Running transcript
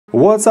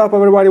What's up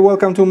everybody,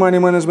 welcome to Money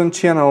Management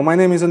channel. My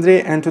name is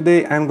Andrei and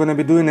today I'm gonna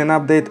be doing an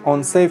update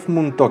on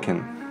SafeMoon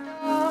token.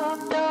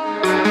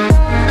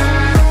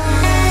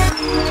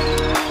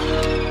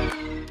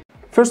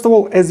 First of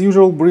all, as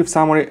usual, brief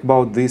summary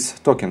about this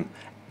token.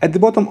 At the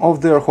bottom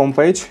of their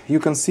homepage, you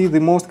can see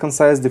the most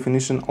concise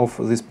definition of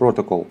this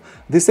protocol.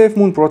 The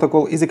SafeMoon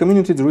protocol is a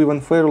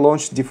community-driven,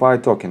 fair-launched DeFi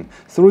token.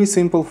 Three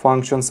simple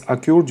functions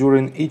occur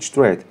during each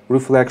trade: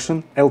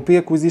 reflection, LP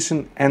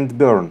acquisition, and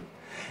burn.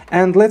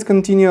 And let's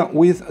continue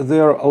with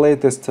their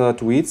latest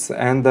tweets,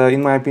 and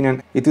in my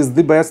opinion it is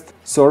the best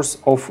source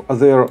of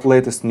their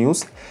latest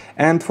news.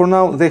 And for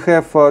now they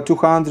have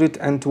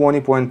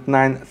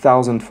 220.9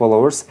 thousand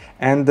followers,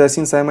 and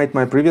since I made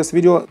my previous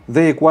video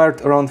they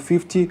acquired around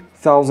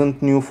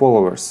 50,000 new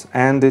followers,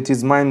 and it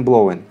is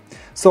mind-blowing.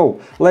 So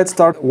let's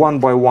start one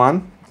by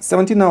one.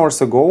 17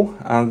 hours ago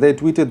they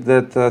tweeted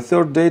that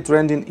third day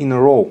trending in a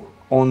row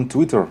on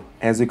Twitter.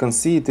 As you can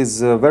see, it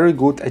is a very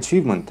good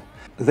achievement.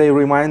 They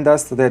remind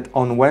us that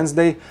on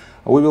Wednesday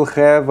we will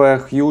have a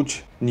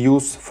huge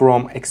news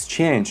from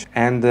exchange,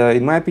 and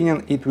in my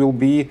opinion it will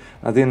be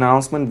the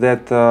announcement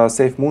that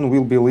SafeMoon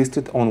will be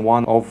listed on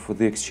one of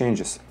the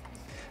exchanges.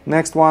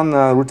 Next one,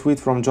 retweet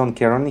from John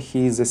Karen.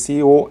 He is a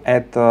CEO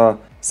at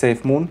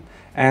SafeMoon,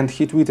 and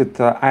he tweeted,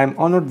 "I am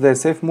honored that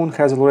SafeMoon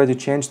has already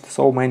changed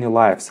so many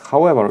lives.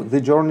 However,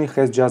 the journey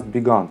has just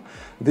begun.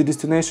 The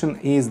destination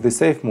is the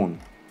SafeMoon."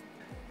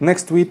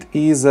 Next tweet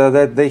is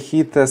that they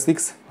hit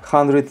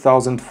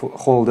 600,000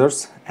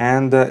 holders,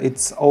 and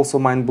it's also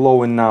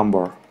mind-blowing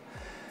number.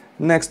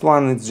 Next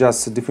one is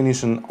just a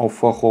definition of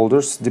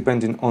holders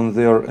depending on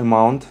their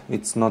amount.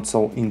 It's not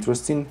so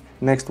interesting.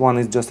 Next one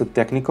is just a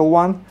technical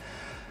one.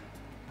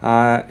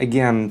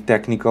 Again,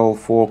 technical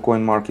for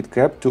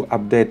CoinMarketCap to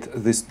update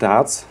the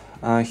stats.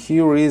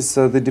 Here is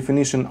the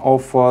definition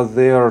of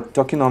their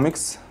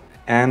tokenomics,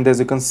 and as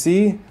you can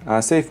see,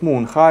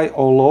 SafeMoon, high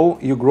or low,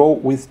 you grow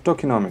with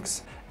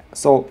tokenomics.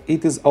 So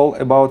it is all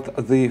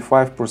about the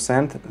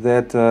 5%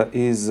 that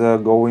is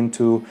going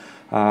to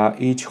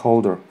each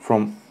holder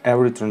from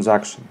every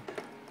transaction.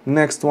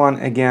 Next one,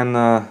 again,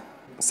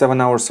 7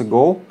 hours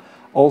ago,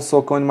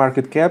 also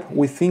CoinMarketCap.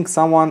 We think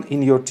someone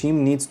in your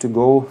team needs to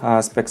go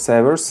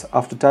Specsavers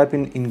after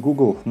typing in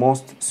Google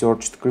most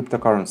searched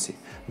cryptocurrency.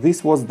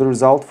 This was the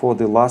result for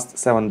the last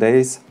 7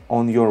 days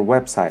on your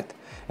website.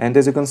 And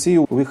as you can see,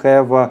 we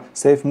have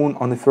SafeMoon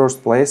on the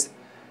first place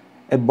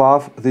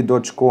above the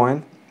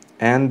Dogecoin.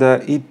 And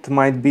it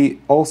might be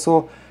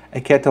also a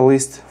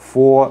catalyst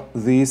for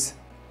this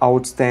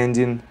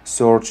outstanding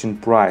surge in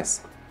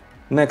price.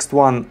 Next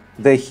one,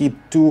 they hit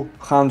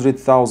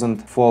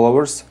 200,000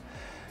 followers,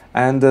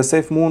 and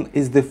SafeMoon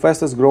is the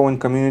fastest growing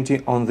community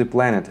on the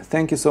planet.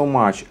 Thank you so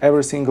much,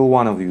 every single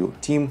one of you,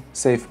 Team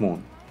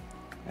SafeMoon.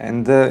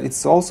 And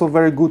it's also a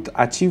very good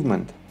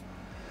achievement.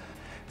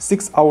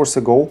 6 hours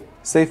ago,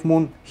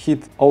 SafeMoon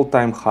hit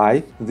all-time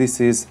high. This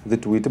is the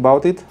tweet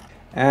about it.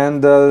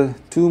 And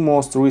two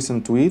most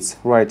recent tweets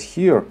right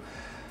here.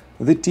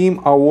 The team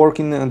are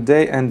working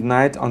day and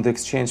night on the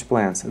exchange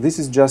plans. This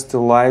is just a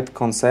light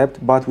concept,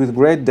 but with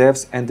great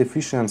depth and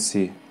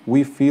efficiency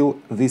we feel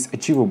this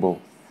achievable.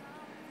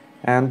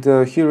 And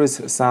here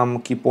is some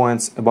key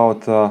points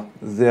about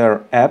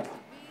their app.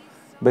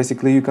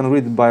 Basically you can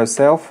read it by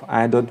yourself.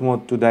 I don't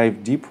want to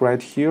dive deep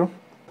right here.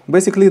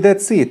 Basically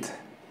that's it.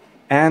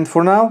 And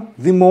for now,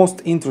 the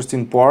most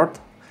interesting part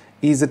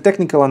is a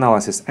technical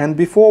analysis. And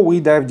before we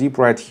dive deep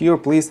right here,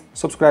 please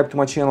subscribe to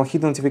my channel, hit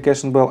the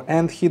notification bell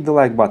and hit the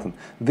like button.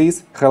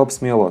 This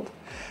helps me a lot.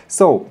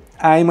 So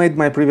I made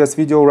my previous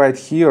video right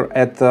here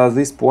at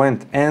this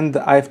point, and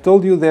I've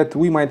told you that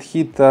we might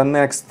hit the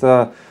next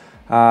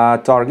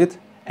target,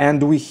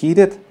 and we hit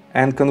it.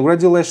 And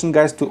congratulations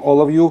guys to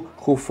all of you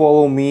who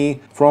follow me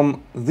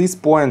from this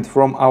point,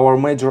 from our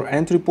major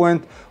entry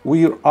point.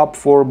 We're up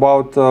for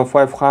about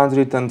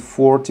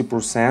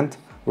 540%,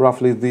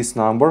 roughly this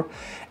number.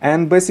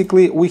 And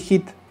basically we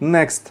hit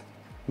next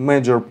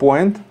major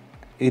point.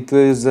 It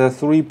is a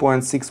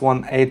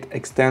 3.618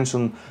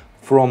 extension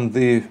from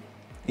the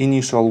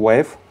initial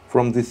wave,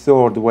 from the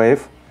third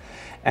wave.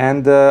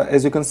 And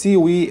as you can see,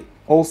 we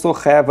also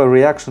have a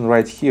reaction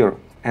right here.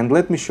 And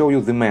let me show you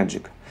the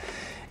magic.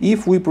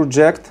 If we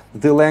project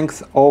the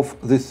length of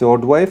the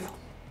third wave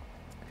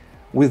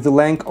with the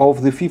length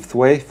of the fifth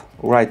wave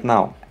right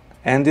now,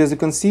 and as you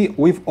can see,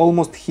 we've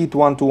almost hit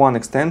one-to-one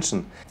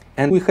extension.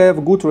 And we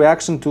have good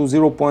reaction to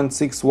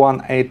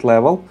 0.618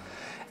 level,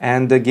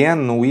 and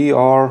again we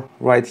are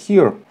right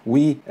here.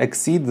 We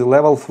exceed the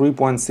level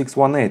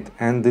 3.618,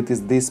 and it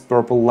is this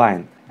purple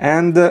line.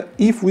 And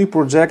if we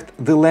project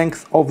the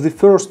length of the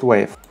first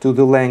wave to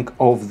the length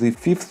of the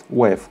fifth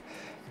wave,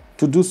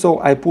 to do so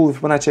I pull the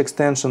Fibonacci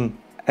extension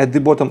at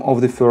the bottom of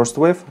the first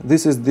wave.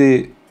 This is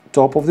the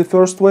top of the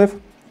first wave,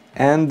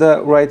 and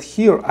right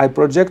here I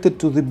project it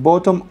to the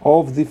bottom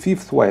of the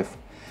fifth wave.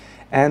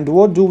 And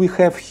what do we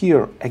have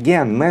here?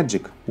 Again,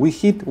 magic. We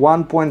hit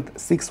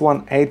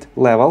 1.618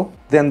 level,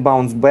 then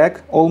bounce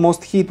back,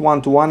 almost hit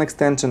one-to-one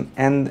extension,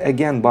 and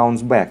again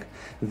bounce back.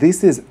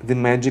 This is the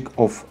magic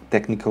of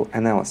technical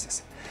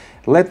analysis.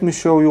 Let me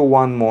show you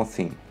one more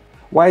thing.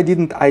 Why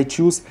didn't I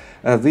choose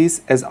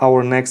this as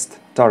our next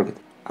target?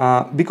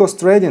 Because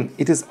trading,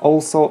 it is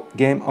also a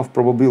game of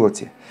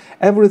probability.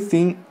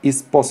 Everything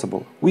is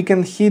possible. We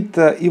can hit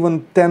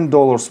even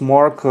 $10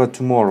 mark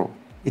tomorrow.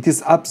 It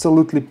is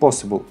absolutely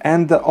possible.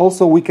 And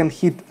also we can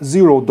hit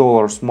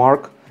 $0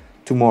 mark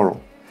tomorrow.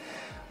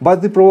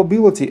 But the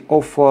probability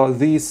of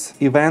these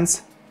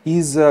events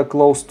is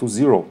close to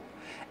zero.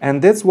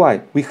 And that's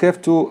why we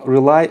have to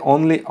rely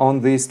only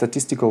on the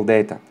statistical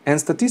data. And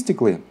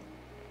statistically,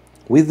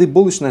 with the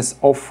bullishness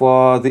of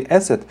the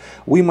asset,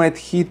 we might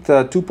hit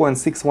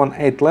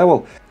 2.618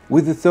 level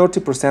with the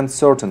 30%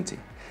 certainty.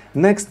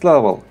 Next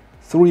level,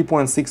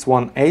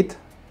 3.618,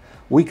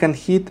 we can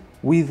hit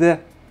with the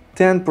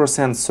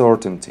 10%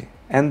 certainty.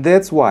 And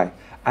that's why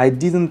I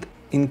didn't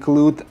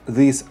include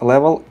this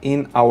level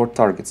in our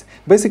targets.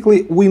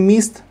 Basically, we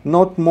missed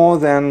not more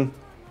than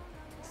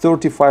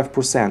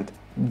 35%,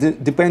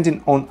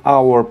 depending on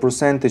our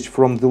percentage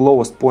from the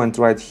lowest point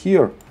right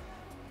here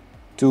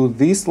to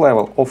this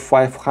level of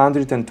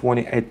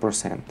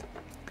 528%.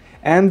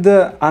 And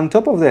on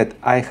top of that,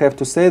 I have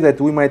to say that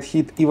we might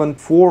hit even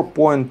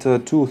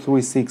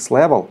 4.236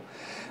 level,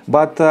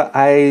 but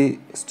I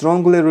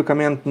strongly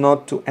recommend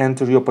not to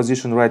enter your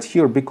position right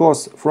here,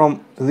 because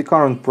from the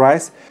current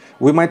price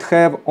we might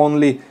have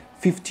only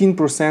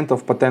 15%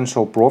 of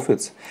potential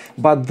profits,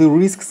 but the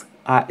risks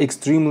are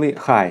extremely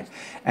high.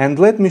 And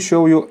let me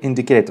show you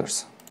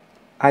indicators.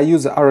 I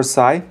use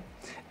RSI,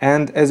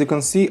 and as you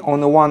can see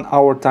on a 1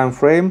 hour time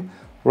frame,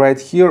 right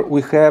here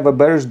we have a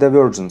bearish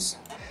divergence.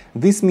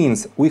 This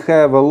means we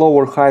have a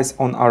lower highs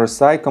on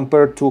RSI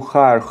compared to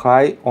higher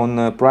high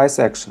on price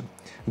action.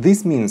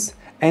 This means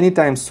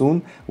anytime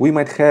soon we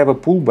might have a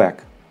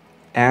pullback,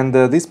 and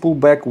this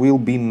pullback will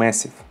be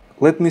massive.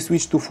 Let me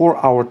switch to 4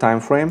 hour time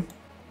frame.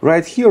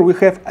 Right here we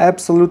have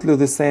absolutely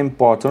the same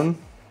pattern.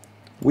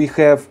 We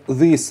have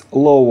these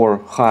lower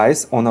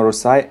highs on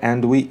RSI,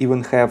 and we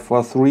even have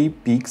 3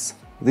 peaks.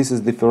 This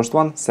is the first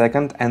one,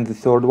 second, and the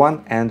third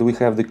one, and we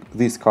have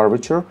this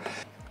curvature.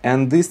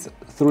 And these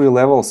 3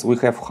 levels we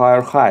have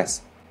higher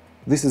highs.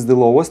 This is the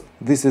lowest,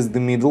 this is the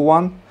middle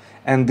one,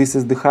 and this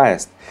is the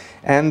highest.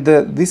 And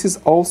this is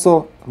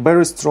also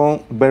very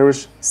strong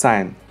bearish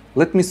sign.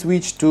 Let me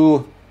switch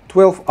to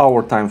 12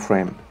 hour time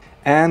frame.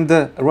 And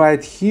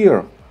right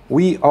here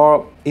we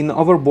are in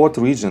overbought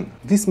region.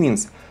 This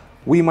means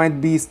we might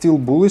be still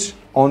bullish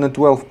on a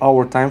 12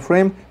 hour time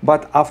frame,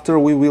 but after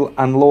we will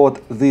unload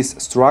this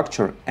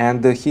structure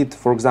and hit,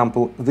 for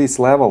example, this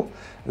level,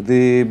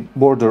 the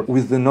border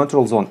with the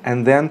neutral zone,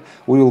 and then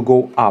we will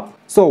go up.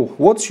 So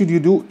what should you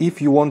do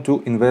if you want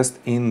to invest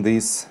in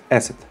this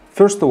asset?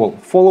 First of all,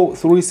 follow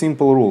 3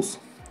 simple rules.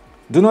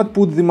 Do not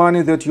put the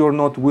money that you're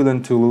not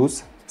willing to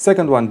lose.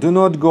 Second one, do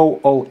not go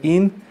all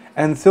in.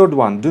 And third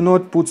one, do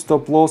not put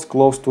stop loss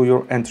close to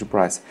your entry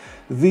price.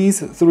 These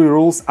 3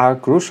 rules are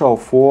crucial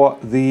for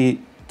the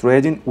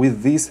trading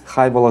with this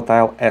high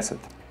volatile asset.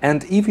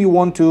 And if you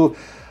want to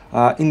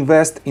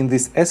invest in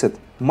this asset,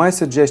 my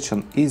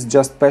suggestion is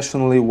just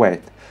patiently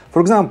wait.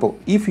 For example,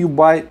 if you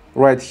buy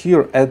right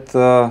here at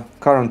the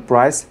current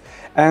price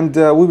and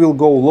we will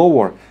go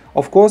lower,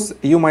 of course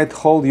you might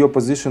hold your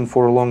position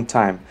for a long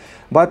time,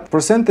 but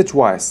percentage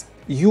wise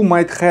you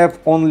might have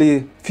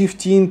only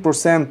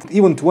 15%,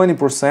 even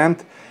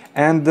 20%,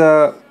 and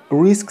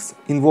risks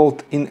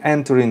involved in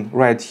entering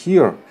right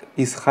here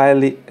is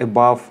highly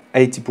above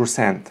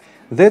 80%.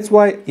 That's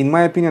why, in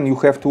my opinion, you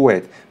have to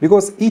wait,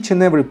 because each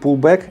and every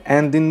pullback,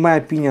 and in my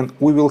opinion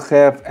we will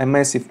have a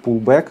massive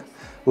pullback.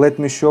 Let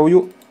me show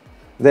you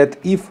that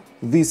if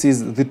this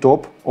is the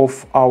top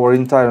of our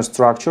entire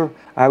structure,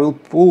 I will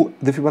pull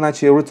the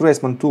Fibonacci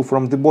retracement tool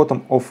from the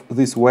bottom of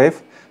this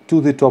wave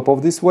to the top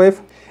of this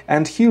wave,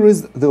 and here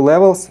is the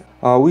levels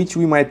which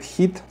we might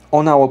hit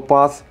on our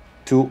path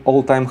to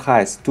all-time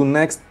highs, to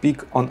next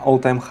peak on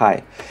all-time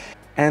high.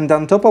 And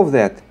on top of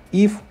that,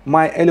 if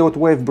my Elliott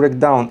wave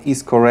breakdown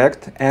is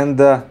correct and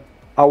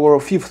our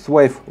 5th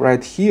wave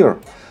right here,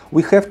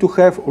 we have to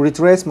have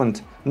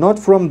retracement not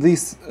from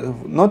this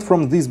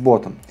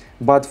bottom,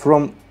 but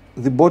from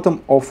the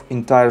bottom of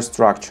entire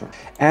structure.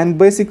 And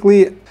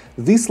basically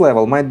this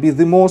level might be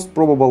the most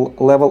probable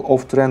level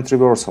of trend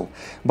reversal,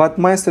 but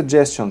my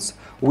suggestions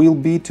will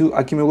be to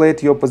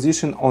accumulate your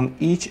position on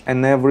each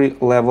and every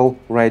level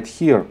right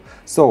here.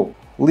 So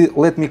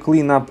let me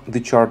clean up the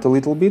chart a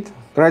little bit.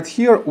 Right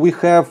here we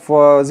have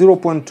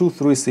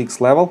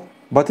 0.236 level,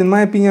 but in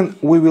my opinion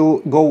we will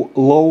go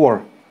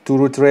lower to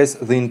retrace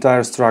the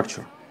entire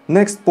structure.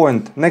 Next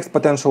point, next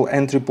potential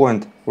entry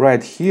point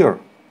right here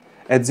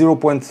at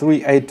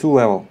 0.382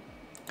 level.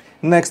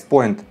 Next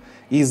point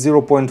is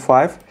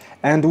 0.5,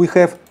 and we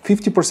have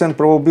 50%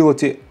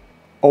 probability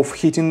of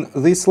hitting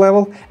this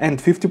level and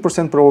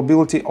 50%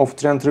 probability of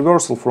trend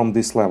reversal from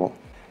this level.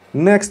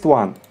 Next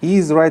one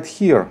is right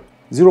here,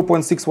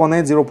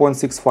 0.618,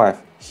 0.65.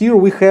 Here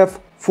we have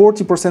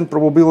 40%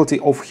 probability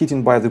of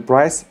hitting by the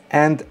price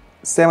and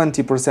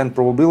 70%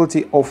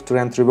 probability of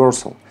trend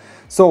reversal.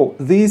 So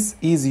this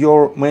is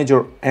your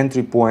major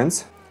entry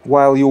points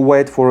while you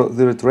wait for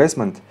the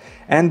retracement.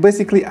 And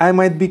basically I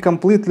might be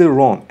completely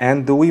wrong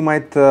and we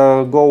might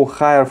go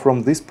higher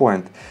from this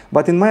point.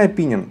 But in my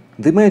opinion,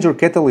 the major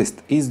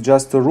catalyst is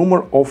just a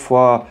rumor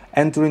of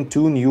entering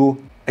 2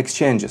 new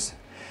exchanges.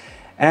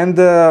 And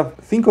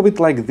think of it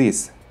like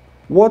this.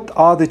 What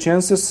are the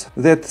chances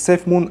that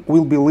SafeMoon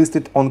will be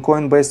listed on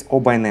Coinbase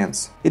or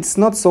Binance? It's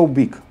not so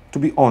big, to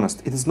be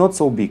honest, it is not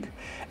so big.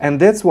 And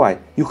that's why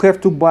you have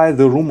to buy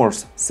the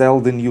rumors, sell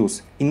the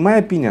news. In my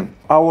opinion,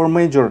 our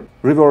major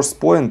reverse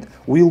point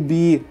will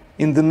be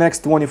in the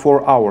next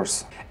 24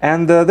 hours.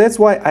 And that's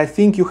why I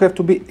think you have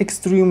to be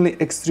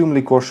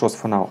extremely cautious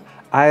for now.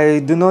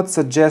 I do not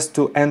suggest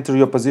to enter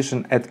your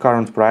position at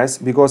current price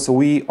because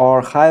we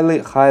are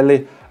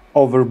highly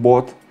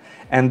overbought.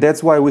 And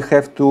that's why we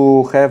have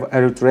to have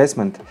a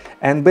retracement.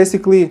 And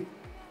basically,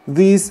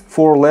 these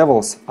 4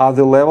 levels are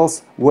the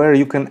levels where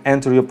you can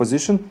enter your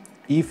position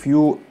if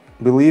you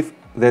believe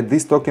that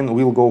this token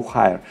will go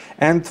higher.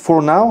 And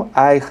for now,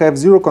 I have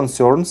zero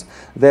concerns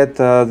that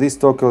this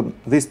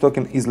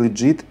token is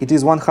legit. It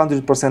is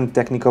 100%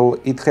 technical.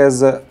 It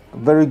has a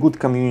very good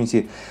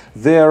community.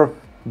 Their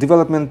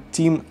development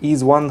team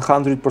is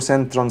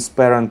 100%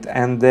 transparent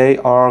and they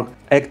are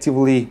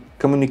actively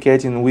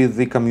communicating with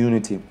the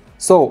community.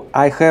 So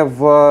I have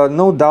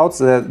no doubts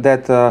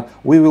that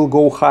we will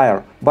go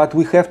higher, but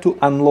we have to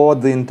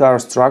unload the entire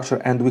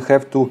structure and we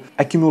have to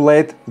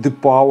accumulate the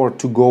power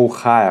to go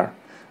higher.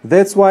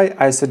 That's why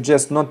I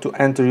suggest not to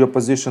enter your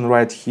position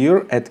right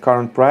here at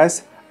current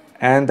price,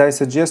 and I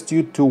suggest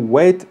you to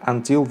wait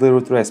until the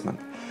retracement.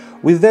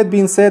 With that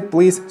being said,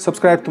 please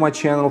subscribe to my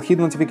channel, hit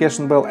the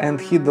notification bell and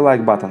hit the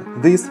like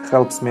button. This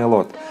helps me a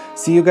lot.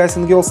 See you guys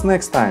and girls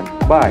next time.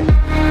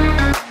 Bye!